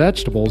fruits and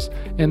vegetables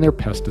and their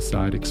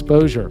pesticide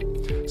exposure.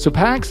 So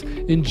Pax,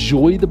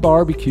 enjoy the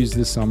barbecues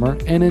this summer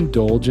and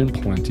indulge in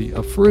plenty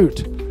of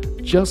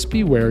fruit. Just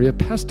be wary of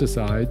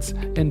pesticides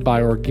and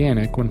buy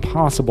organic when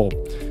possible.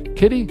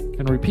 Kitty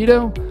and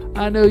Rapido,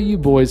 I know you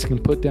boys can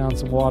put down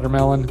some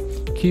watermelon.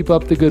 Keep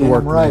up the good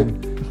work, right.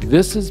 man.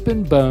 This has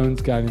been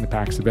Bones guiding the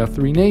Pax of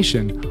F3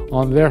 Nation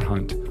on their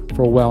hunt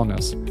for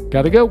wellness.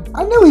 Gotta go.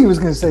 I knew he was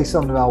going to say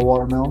something about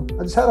watermelon.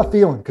 I just had a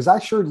feeling because I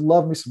sure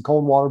love me some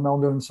cold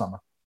watermelon during the summer.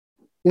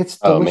 It's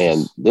delicious. Oh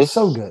man, this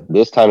so good.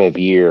 This time of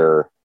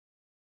year,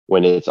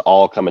 when it's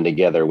all coming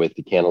together with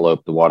the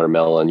cantaloupe, the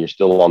watermelon, you're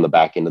still on the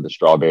back end of the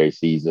strawberry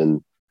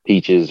season.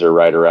 Peaches are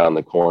right around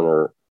the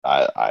corner.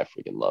 I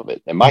freaking love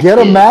it. And get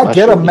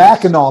a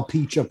Mackinac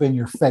peach up in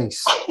your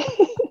face.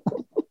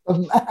 A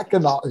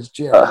Mackinac is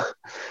Jerry.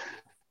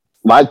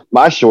 My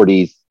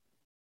shorties,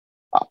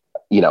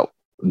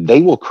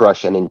 they will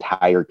crush an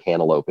entire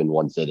cantaloupe in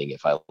one sitting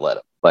if I let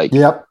them. Like,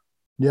 yep,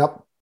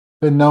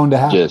 been known to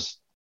happen. Just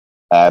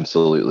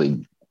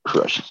absolutely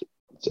crushes it.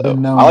 So I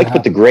to like to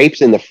put the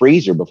grapes in the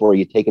freezer before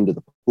you take them to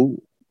the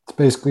pool. It's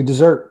basically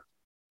dessert.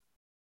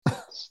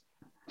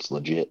 It's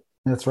legit.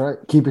 That's right.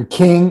 Keep your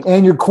king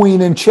and your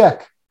queen in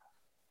check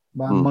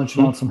by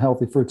munching on some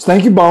healthy fruits.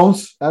 Thank you,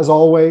 Bones, as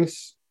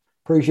always.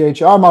 Appreciate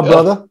you. All right, my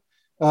brother.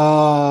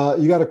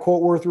 You got a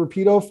quote worth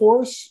Rapido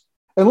for us?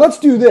 And let's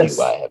do this.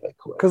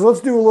 Because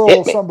let's do a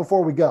little something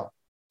before we go.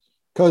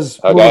 Because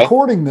we're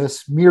recording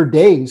this mere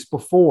days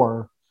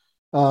before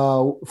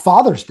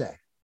Father's Day,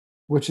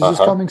 which is this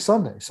coming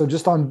Sunday. So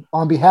just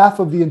on behalf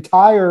of the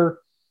entire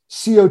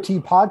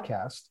COT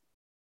podcast,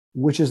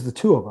 which is the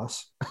two of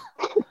us,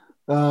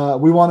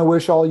 we want to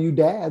wish all you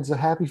dads a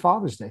happy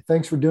Father's Day.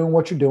 Thanks for doing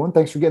what you're doing.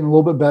 Thanks for getting a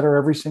little bit better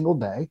every single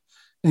day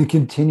and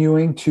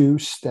continuing to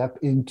step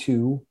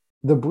into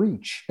the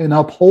breach and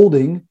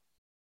upholding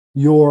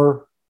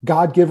your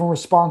God-given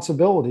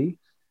responsibility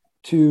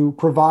to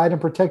provide and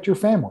protect your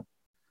family.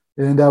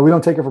 And we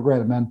don't take it for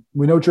granted, man.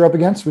 We know what you're up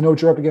against. We know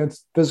what you're up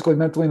against physically,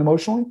 mentally, and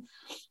emotionally.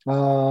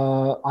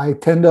 I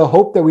tend to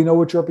hope that we know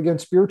what you're up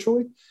against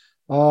spiritually.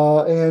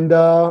 And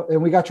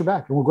we got your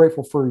back, and we're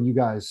grateful for you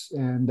guys.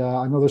 And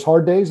I know there's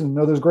hard days, and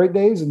I know there's great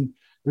days, and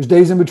there's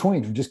days in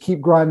between. And just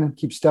keep grinding,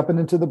 keep stepping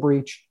into the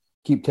breach,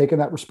 keep taking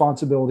that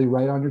responsibility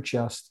right on your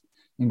chest,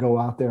 and go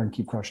out there and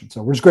keep crushing.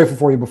 So we're just grateful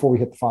for you before we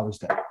hit the Father's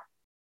Day.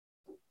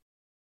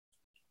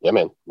 Yeah,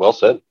 man. Well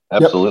said.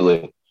 Absolutely.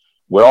 Yep.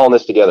 We're all in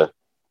this together.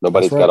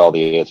 Nobody's got all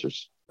the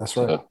answers. That's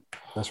right. So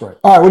that's right.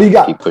 All right. What do you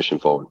got? Keep pushing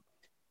forward.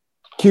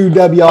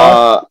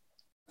 QWR.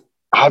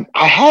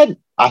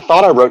 I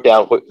thought I wrote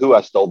down who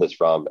I stole this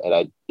from, and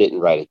I didn't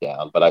write it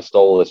down, but I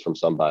stole this from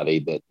somebody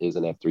that is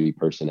an F3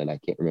 person, and I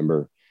can't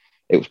remember.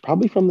 It was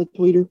probably from the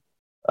tweeter,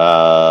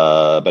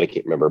 but I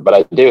can't remember. But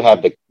I do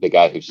have the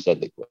guy who said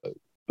the quote,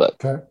 but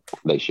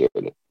they shared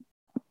it.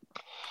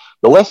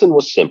 The lesson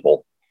was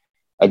simple.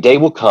 A day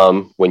will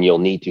come when you'll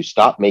need to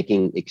stop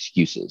making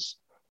excuses.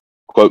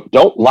 Quote,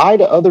 don't lie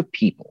to other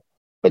people,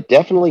 but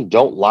definitely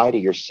don't lie to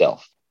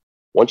yourself.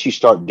 Once you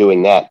start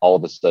doing that, all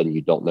of a sudden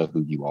you don't know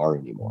who you are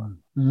anymore.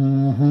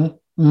 Mm-hmm.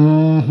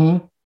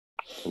 Mm-hmm.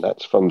 And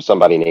that's from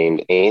somebody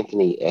named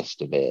Anthony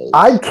Estevez.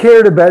 I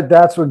care to bet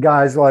that's what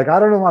guys like. I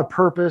don't know my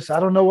purpose.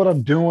 I don't know what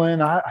I'm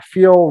doing. I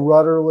feel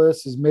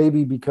rudderless is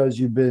maybe because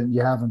you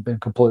haven't been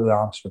completely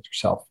honest with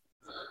yourself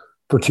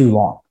for too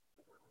long.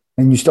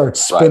 And you start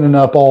spinning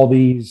up all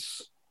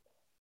these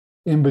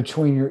in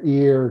between your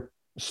ear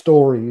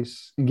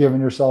stories and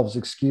giving yourselves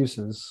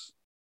excuses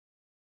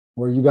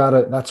where you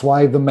that's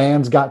why the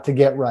man's got to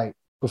get right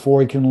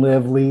before he can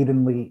live, lead,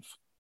 and leave.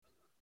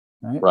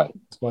 Right.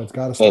 That's why it's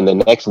got to start. And the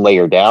next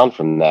layer down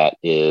from that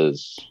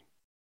is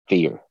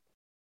fear.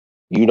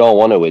 You don't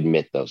want to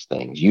admit those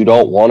things. You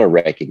don't want to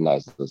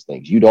recognize those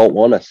things. You don't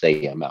want to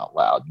say them out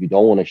loud. You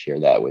don't want to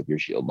share that with your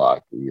shield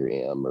lock or your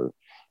M or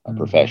a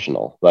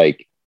professional. But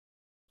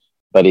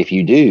if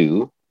you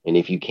do, and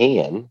if you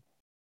can,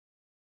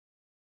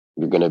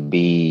 you're going to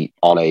be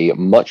on a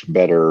much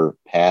better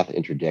path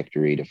and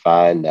trajectory to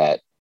find that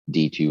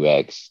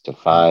D2X, to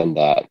find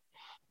that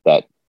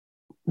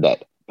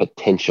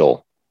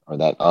potential, or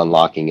that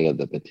unlocking of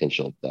the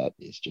potential that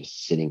is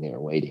just sitting there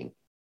waiting.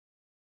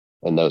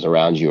 And those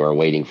around you are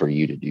waiting for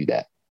you to do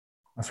that.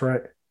 That's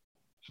right.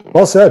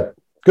 Well said.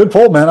 Good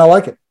poll, man. I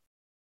like it.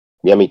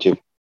 Yeah, me too.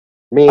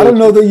 I don't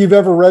know that you've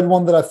ever read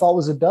one that I thought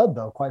was a dud,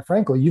 though, quite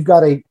frankly. You've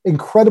got an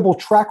incredible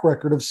track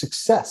record of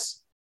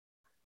success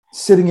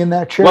sitting in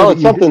that chair,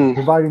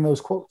 providing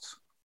those quotes.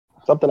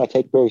 Something I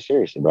take very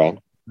seriously, Brian.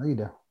 I know you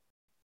do.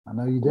 I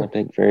know you do. I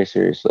take very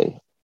seriously.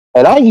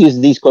 And I use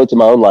these quotes in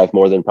my own life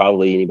more than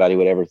probably anybody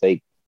would ever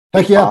think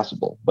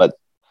possible. But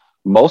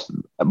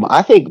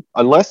I think,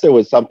 unless there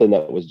was something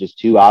that was just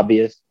too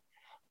obvious,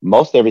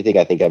 most everything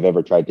I think I've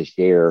ever tried to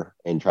share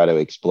and try to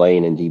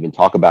explain and to even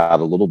talk about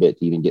a little bit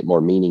to even get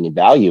more meaning and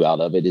value out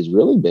of it has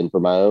really been for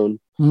my own,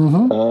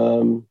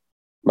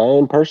 my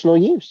own personal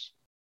use.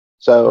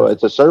 So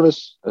it's a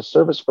service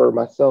for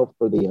myself,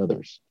 for the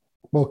others.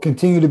 Well,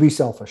 continue to be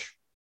selfish.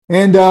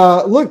 And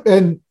look,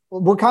 and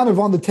we're kind of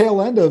on the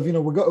tail end of,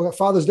 we're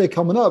Father's Day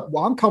coming up.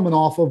 Well, I'm coming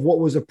off of what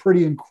was a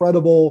pretty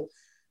incredible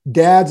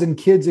dads and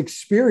kids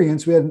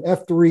experience. We had an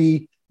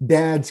F3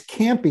 dads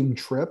camping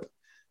trip,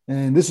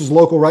 and this is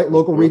local, right?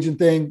 Local region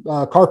thing.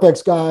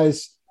 Carpex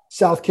guys,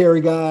 South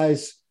Cary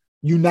guys,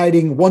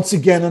 uniting once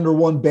again under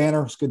one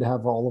banner. It's good to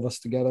have all of us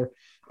together.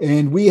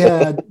 And we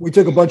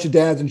took a bunch of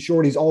dads and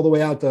shorties all the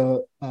way out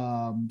to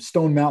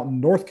Stone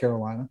Mountain, North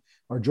Carolina.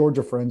 Our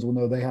Georgia friends will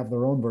know they have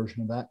their own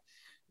version of that.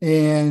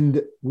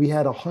 And we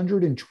had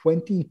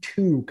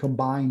 122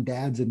 combined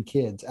dads and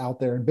kids out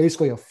there, and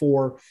basically a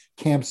 4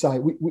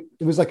 campsite.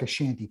 It was like a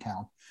shanty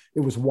town.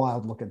 It was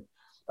wild looking.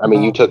 I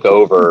mean, you took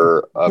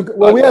over.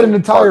 We had an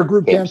entire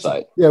group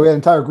campsite. Yeah, we had an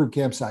entire group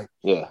campsite.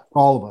 Yeah,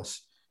 all of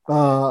us.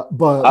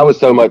 But I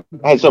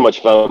had so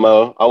much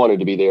FOMO. I wanted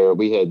to be there.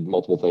 We had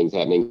multiple things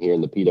happening here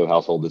in the Pito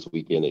household this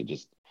weekend. It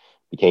just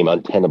became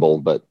untenable.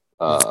 But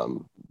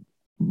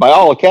by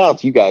all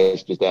accounts, you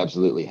guys just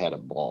absolutely had a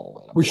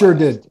ball. We sure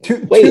did.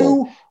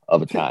 Whale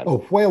of a time.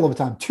 Whale of a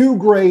time. 2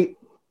 great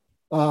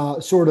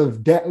sort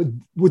of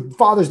with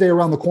Father's Day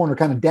around the corner,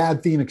 kind of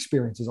dad theme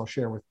experiences I'll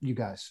share with you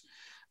guys.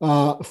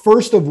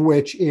 First of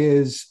which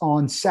is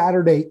on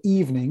Saturday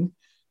evening,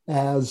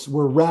 as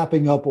we're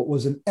wrapping up what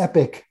was an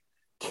epic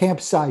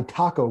campsite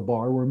taco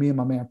bar where me and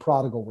my man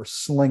Prodigal were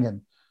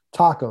slinging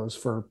tacos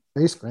for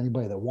basically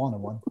anybody that wanted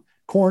one.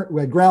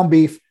 We had ground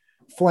beef,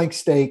 flank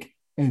steak,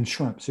 and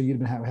shrimp. So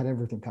you'd had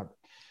everything covered.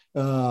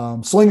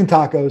 Slinging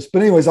tacos.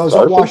 But anyways, I was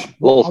up washing.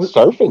 Little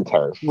surf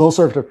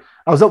turf.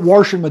 I was up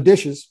washing my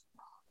dishes,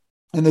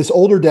 and this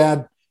older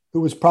dad who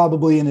was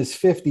probably in his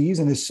 50s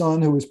and his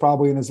son who was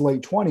probably in his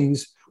late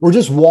 20s were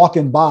just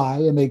walking by,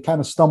 and they kind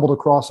of stumbled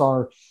across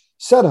our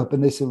setup,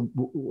 and they said,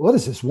 "What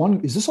is this?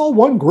 Is this all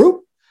one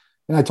group?"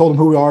 And I told them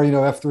who we are.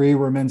 F3,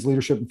 we're a men's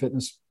leadership and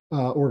fitness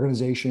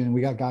organization.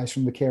 We got guys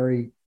from the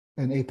Cary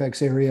and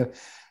Apex area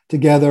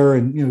together,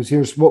 and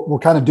here's what we're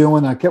kind of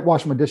doing. I kept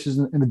washing my dishes,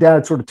 and the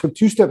dad sort of took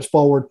 2 steps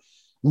forward,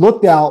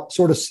 looked out,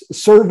 sort of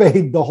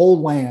surveyed the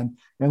whole land,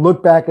 and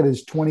looked back at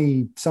his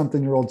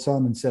 20-something-year-old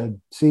son and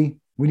said, "See,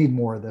 we need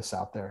more of this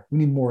out there. We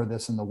need more of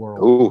this in the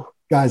world. Ooh.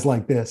 Guys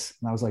like this."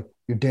 And I was like,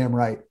 "You're damn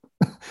right.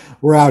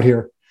 We're out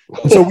here."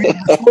 And so we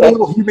showed a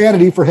little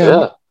humanity for him.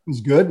 Yeah. It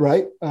was good,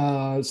 right?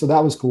 So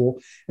that was cool.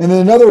 And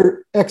then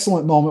another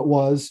excellent moment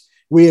was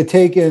we had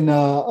taken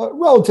a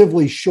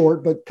relatively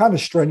short but kind of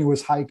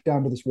strenuous hike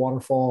down to this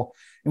waterfall,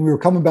 and we were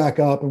coming back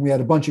up, and we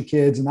had a bunch of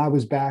kids, and I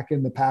was back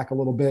in the pack a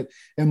little bit.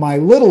 And my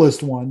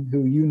littlest one,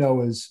 who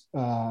is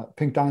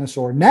Pink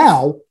Dinosaur,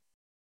 now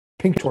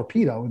Pink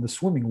Torpedo in the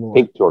swimming lure.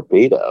 Pink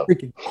Torpedo.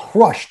 Freaking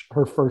crushed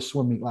her first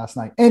swim meet last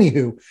night.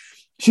 Anywho,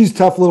 she's a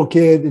tough little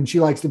kid, and she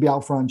likes to be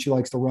out front. She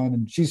likes to run,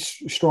 and she's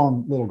a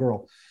strong little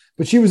girl.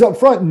 But she was up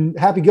front, and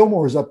Happy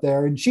Gilmore was up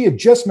there, and she had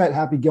just met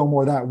Happy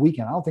Gilmore that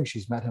weekend. I don't think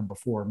she's met him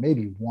before,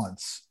 maybe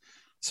once,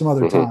 some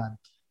other time.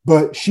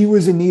 But she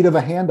was in need of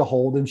a hand to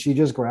hold, and she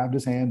just grabbed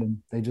his hand,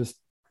 and they just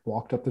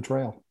walked up the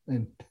trail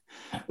and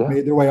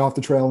made their way off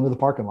the trail into the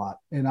parking lot.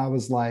 And I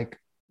was like,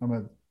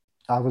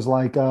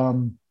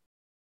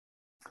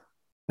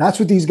 that's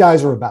what these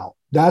guys are about.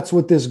 That's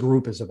what this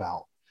group is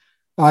about.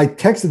 I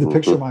texted the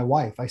picture of my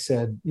wife. I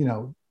said,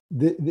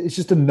 it's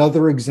just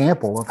another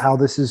example of how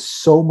this is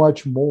so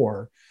much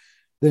more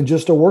than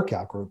just a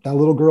workout group. That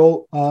little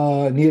girl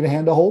needed a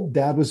hand to hold.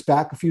 Dad was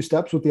back a few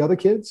steps with the other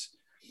kids,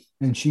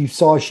 and she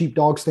saw a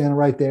sheepdog standing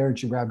right there, and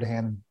she grabbed a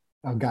hand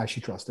and a guy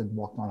she trusted and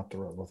walked on up the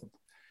road with him.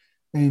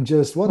 And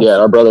just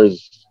our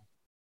brothers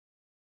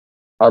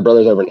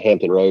over in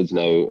Hampton Roads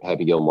know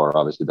Happy Gilmore.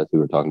 Obviously, that's who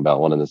we're talking about,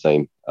 one and the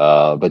same.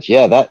 But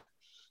yeah, that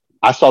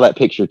I saw that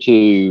picture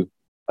too.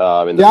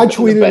 I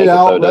tweeted it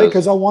out, right?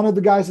 Because I wanted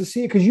the guys to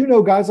see it.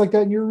 Because guys like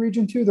that in your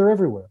region too. They're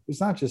everywhere.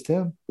 It's not just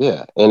him.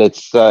 Yeah, and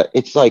it's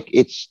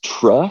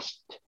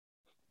trust.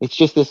 It's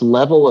just this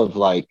level of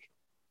like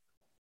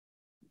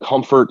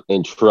comfort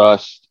and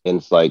trust, and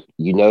it's like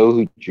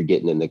who you're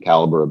getting in the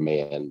caliber of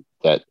man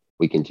that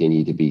we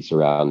continue to be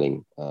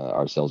surrounding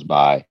ourselves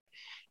by.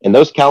 And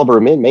those caliber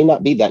of men may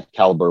not be that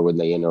caliber when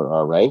they enter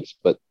our ranks,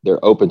 but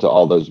they're open to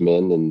all those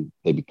men, and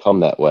they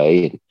become that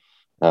way.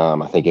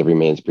 And I think every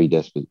man's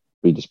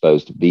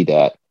predisposed to be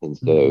that. And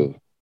so,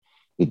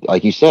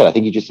 like you said, I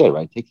think you just said,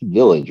 right, it takes a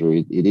village, or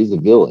it is a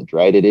village,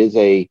 right? It is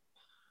a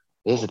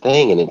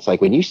thing. And it's like,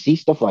 when you see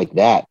stuff like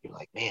that, you're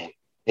like, man,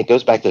 it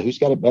goes back to who's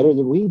got it better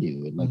than we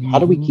do. And like, how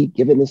do we keep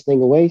giving this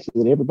thing away so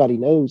that everybody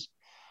knows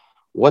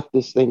what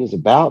this thing is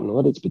about and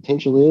what its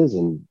potential is?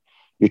 And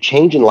you're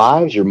changing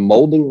lives, you're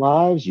molding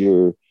lives,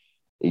 you're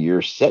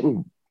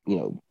setting,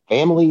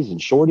 families and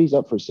shorties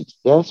up for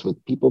success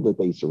with people that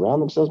they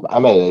surround themselves by. I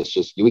mean, it's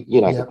just, I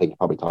can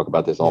probably talk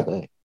about this all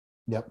day.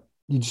 Yep.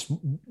 I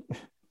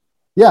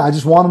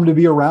just want them to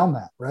be around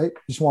that, right?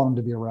 Just want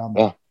them to be around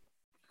that. Yeah.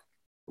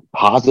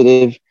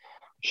 Positive,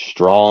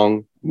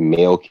 strong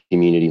male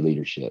community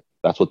leadership.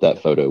 That's what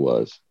that photo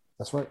was.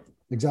 That's right.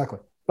 Exactly.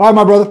 All right,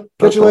 my brother.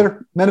 Catch you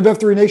later. Men of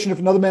F3 Nation. If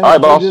another man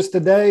is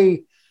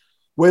today,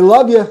 we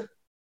love you.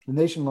 The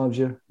nation loves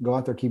you. Go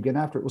out there, keep getting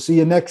after it. We'll see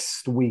you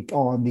next week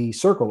on the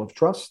Circle of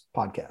Trust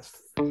podcast.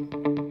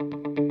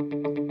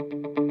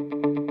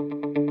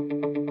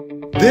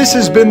 This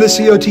has been the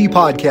COT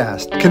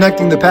podcast,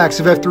 connecting the Packs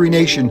of F3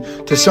 Nation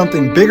to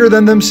something bigger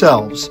than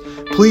themselves.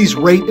 Please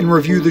rate and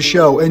review the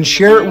show and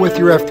share it with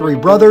your F3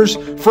 brothers,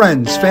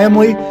 friends,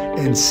 family,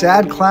 and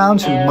sad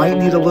clowns who might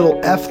need a little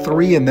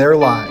F3 in their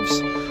lives.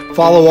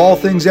 Follow all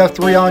things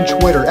F3 on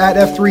Twitter at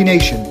F3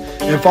 Nation,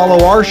 and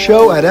follow our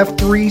show at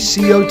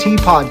F3COT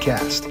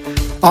Podcast.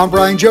 I'm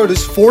Brian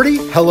Jodas, 40,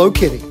 Hello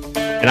Kitty.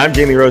 And I'm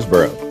Jamie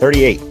Roseborough,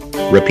 38,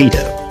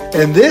 Repito.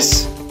 And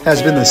this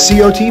has been the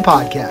COT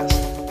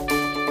Podcast.